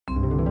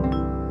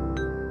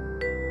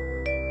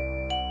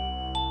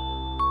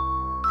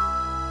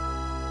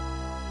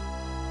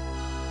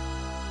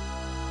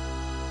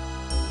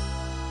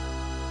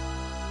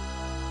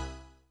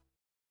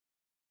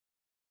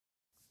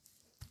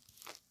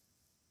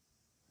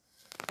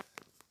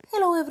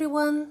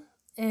everyone,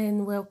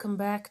 and welcome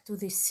back to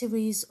this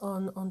series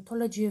on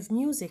ontology of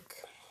music.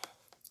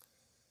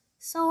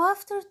 So,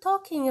 after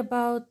talking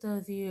about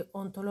the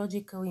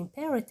ontological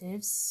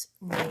imperatives,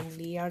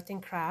 namely art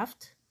and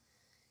craft,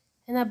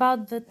 and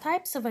about the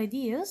types of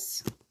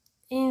ideas,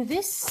 in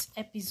this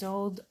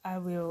episode I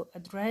will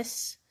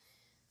address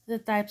the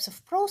types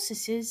of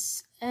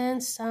processes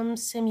and some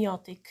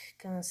semiotic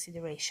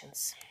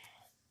considerations.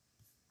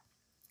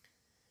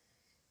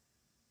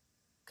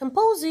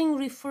 Composing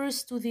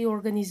refers to the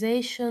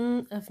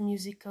organization of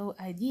musical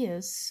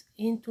ideas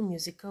into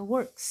musical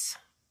works.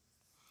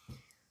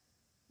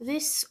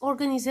 This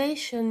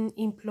organization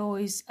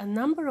employs a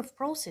number of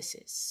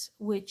processes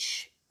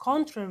which,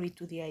 contrary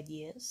to the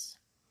ideas,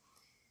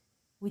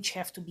 which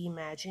have to be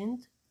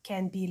imagined,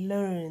 can be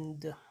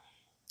learned.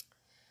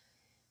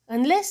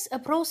 Unless a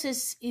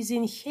process is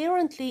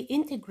inherently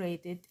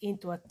integrated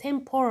into a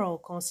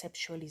temporal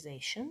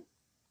conceptualization,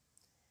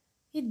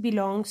 it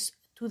belongs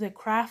to the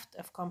craft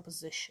of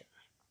composition,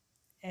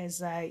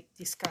 as I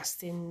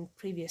discussed in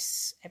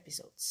previous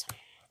episodes.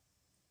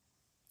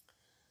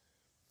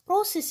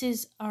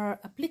 Processes are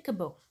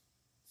applicable,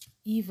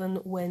 even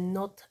when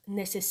not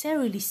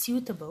necessarily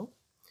suitable,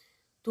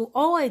 to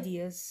all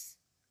ideas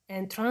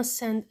and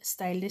transcend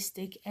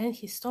stylistic and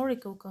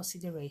historical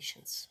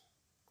considerations.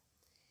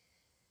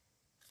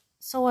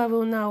 So I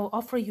will now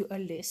offer you a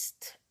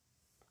list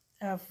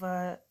of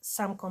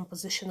some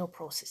compositional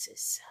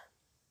processes.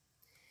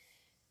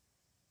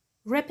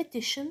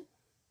 Repetition,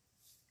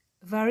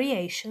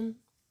 variation,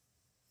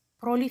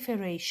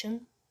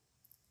 proliferation,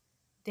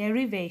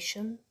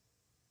 derivation,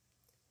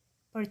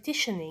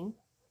 partitioning,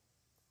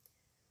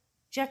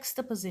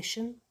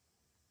 juxtaposition,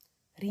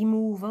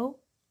 removal,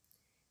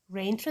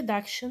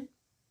 reintroduction,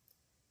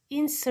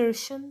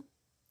 insertion,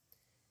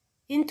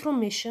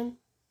 intromission,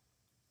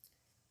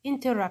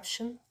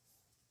 interruption,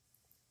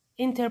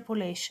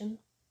 interpolation,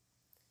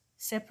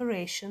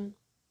 separation,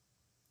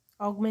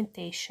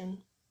 augmentation,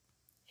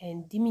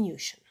 and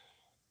diminution.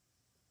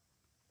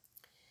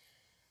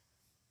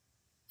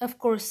 Of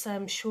course,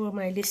 I'm sure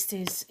my list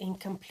is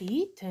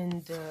incomplete,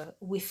 and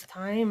with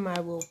time I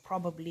will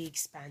probably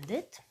expand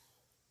it.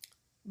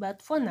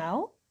 But for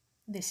now,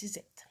 this is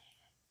it.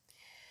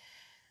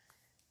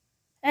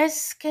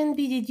 As can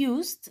be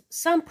deduced,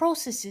 some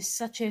processes,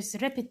 such as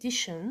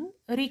repetition,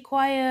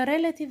 require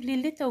relatively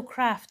little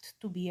craft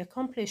to be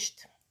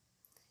accomplished,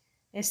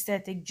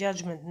 aesthetic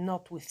judgment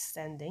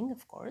notwithstanding,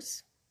 of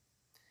course,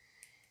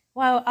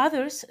 while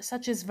others,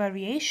 such as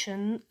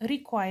variation,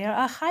 require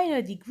a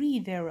higher degree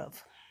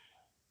thereof.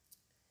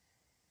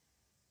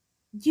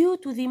 Due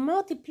to the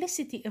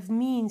multiplicity of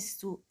means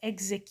to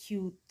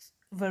execute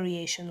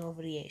variation or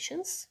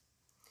variations,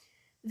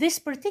 this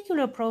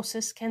particular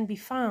process can be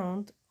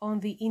found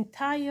on the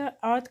entire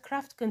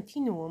art-craft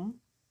continuum,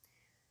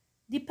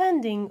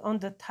 depending on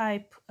the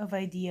type of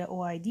idea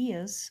or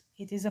ideas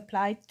it is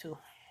applied to.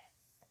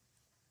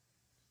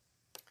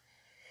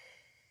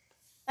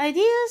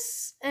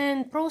 Ideas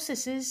and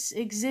processes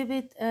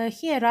exhibit a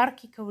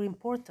hierarchical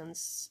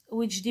importance,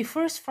 which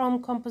differs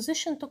from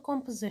composition to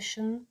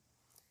composition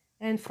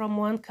and from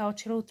one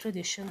cultural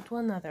tradition to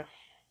another.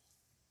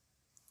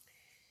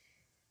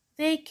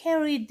 They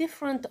carry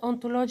different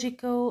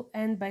ontological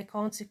and, by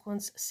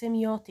consequence,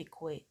 semiotic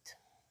weight.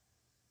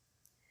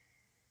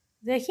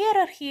 The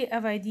hierarchy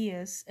of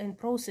ideas and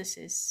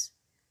processes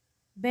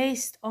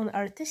based on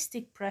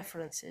artistic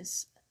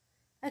preferences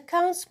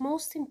accounts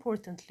most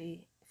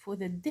importantly for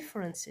the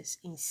differences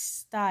in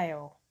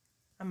style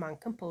among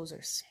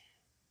composers.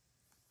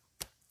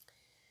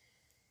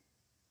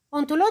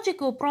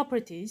 Ontological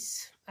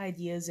properties,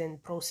 ideas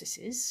and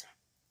processes,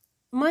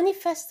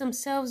 manifest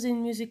themselves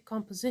in music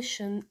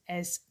composition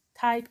as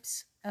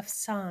types of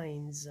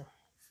signs.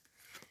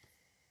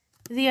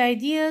 The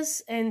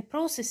ideas and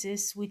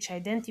processes which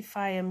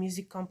identify a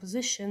music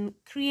composition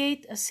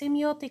create a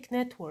semiotic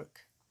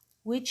network,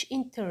 which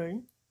in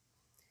turn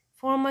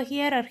form a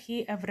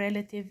hierarchy of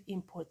relative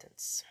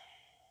importance.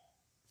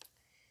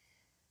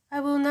 I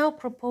will now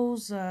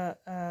propose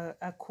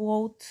a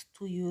quote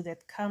to you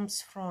that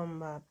comes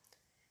from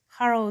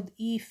Harold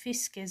E.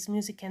 Fiske's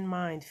Music and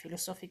Mind,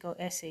 Philosophical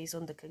Essays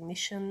on the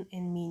Cognition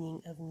and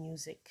Meaning of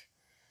Music,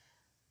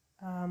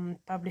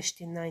 published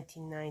in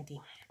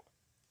 1990.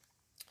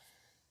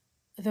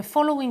 The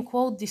following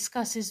quote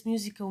discusses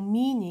musical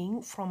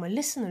meaning from a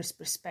listener's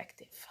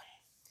perspective.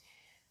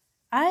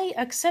 I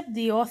accept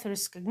the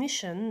author's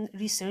cognition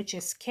research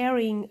as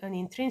carrying an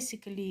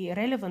intrinsically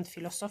relevant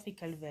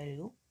philosophical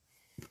value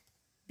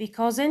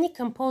because any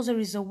composer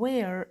is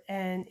aware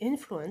and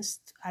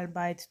influenced,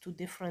 albeit to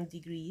different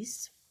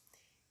degrees,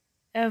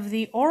 of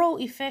the oral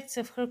effects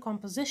of her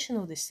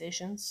compositional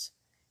decisions,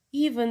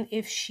 even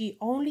if she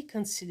only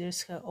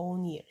considers her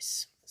own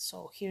ears.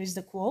 So here is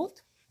the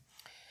quote.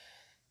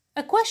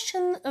 A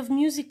question of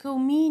musical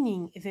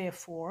meaning,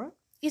 therefore,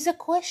 is a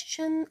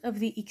question of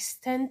the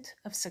extent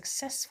of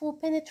successful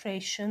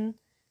penetration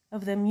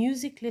of the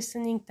music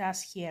listening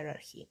task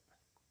hierarchy.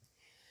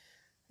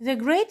 The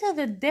greater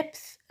the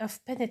depth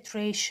of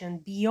penetration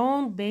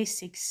beyond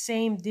basic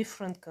same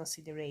different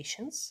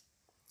considerations,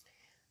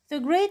 the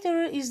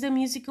greater is the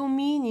musical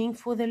meaning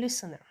for the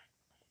listener.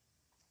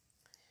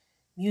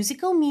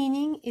 Musical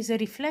meaning is a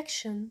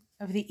reflection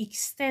of the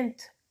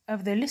extent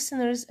of the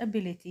listener's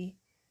ability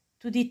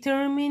to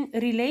determine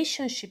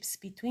relationships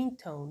between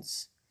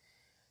tones,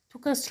 to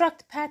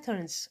construct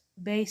patterns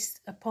based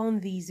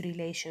upon these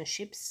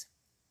relationships,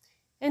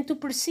 and to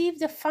perceive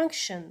the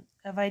function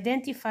of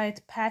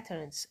identified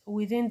patterns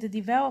within the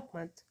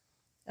development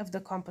of the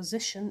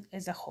composition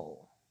as a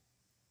whole.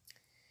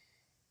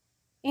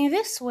 In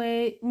this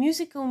way,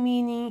 musical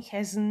meaning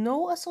has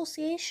no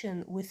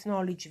association with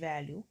knowledge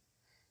value,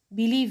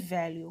 belief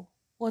value,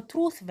 or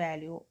truth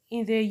value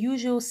in their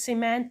usual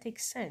semantic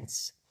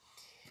sense,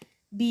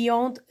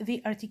 beyond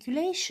the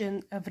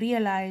articulation of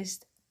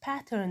realized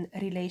pattern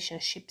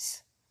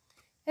relationships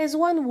as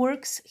one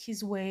works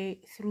his way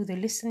through the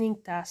listening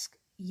task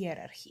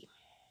hierarchy.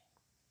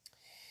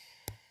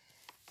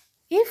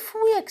 If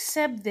we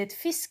accept that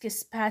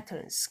Fiske's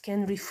patterns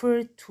can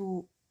refer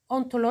to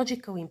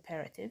ontological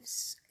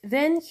imperatives,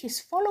 then his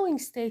following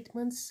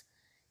statements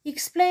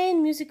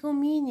explain musical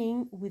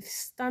meaning with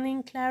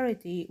stunning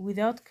clarity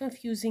without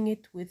confusing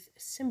it with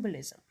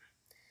symbolism.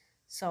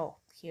 So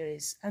here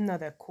is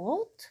another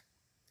quote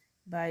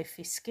by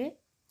Fiske.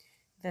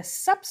 The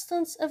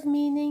substance of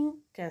meaning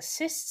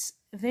consists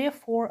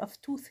therefore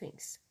of two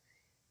things: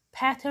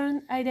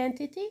 pattern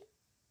identity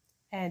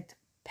and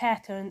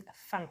pattern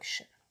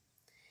function.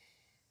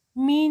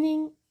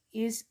 Meaning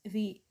is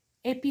the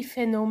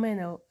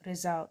epiphenomenal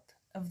result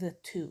of the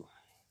two.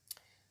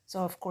 So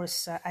of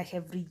course I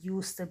have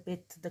reduced a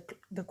bit,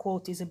 the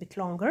quote is a bit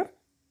longer.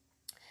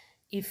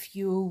 If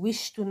you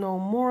wish to know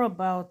more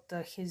about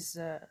his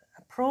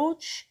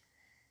approach,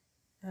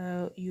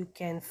 you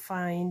can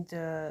find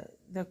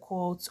the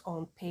quotes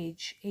on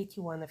page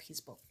 81 of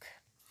his book.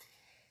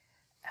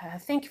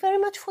 Thank you very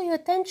much for your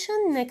attention.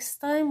 Next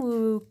time we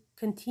will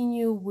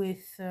continue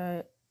with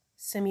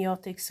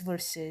semiotics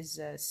versus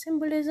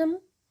symbolism.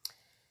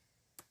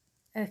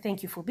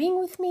 Thank you for being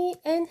with me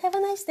and have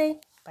a nice day.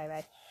 Bye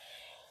bye.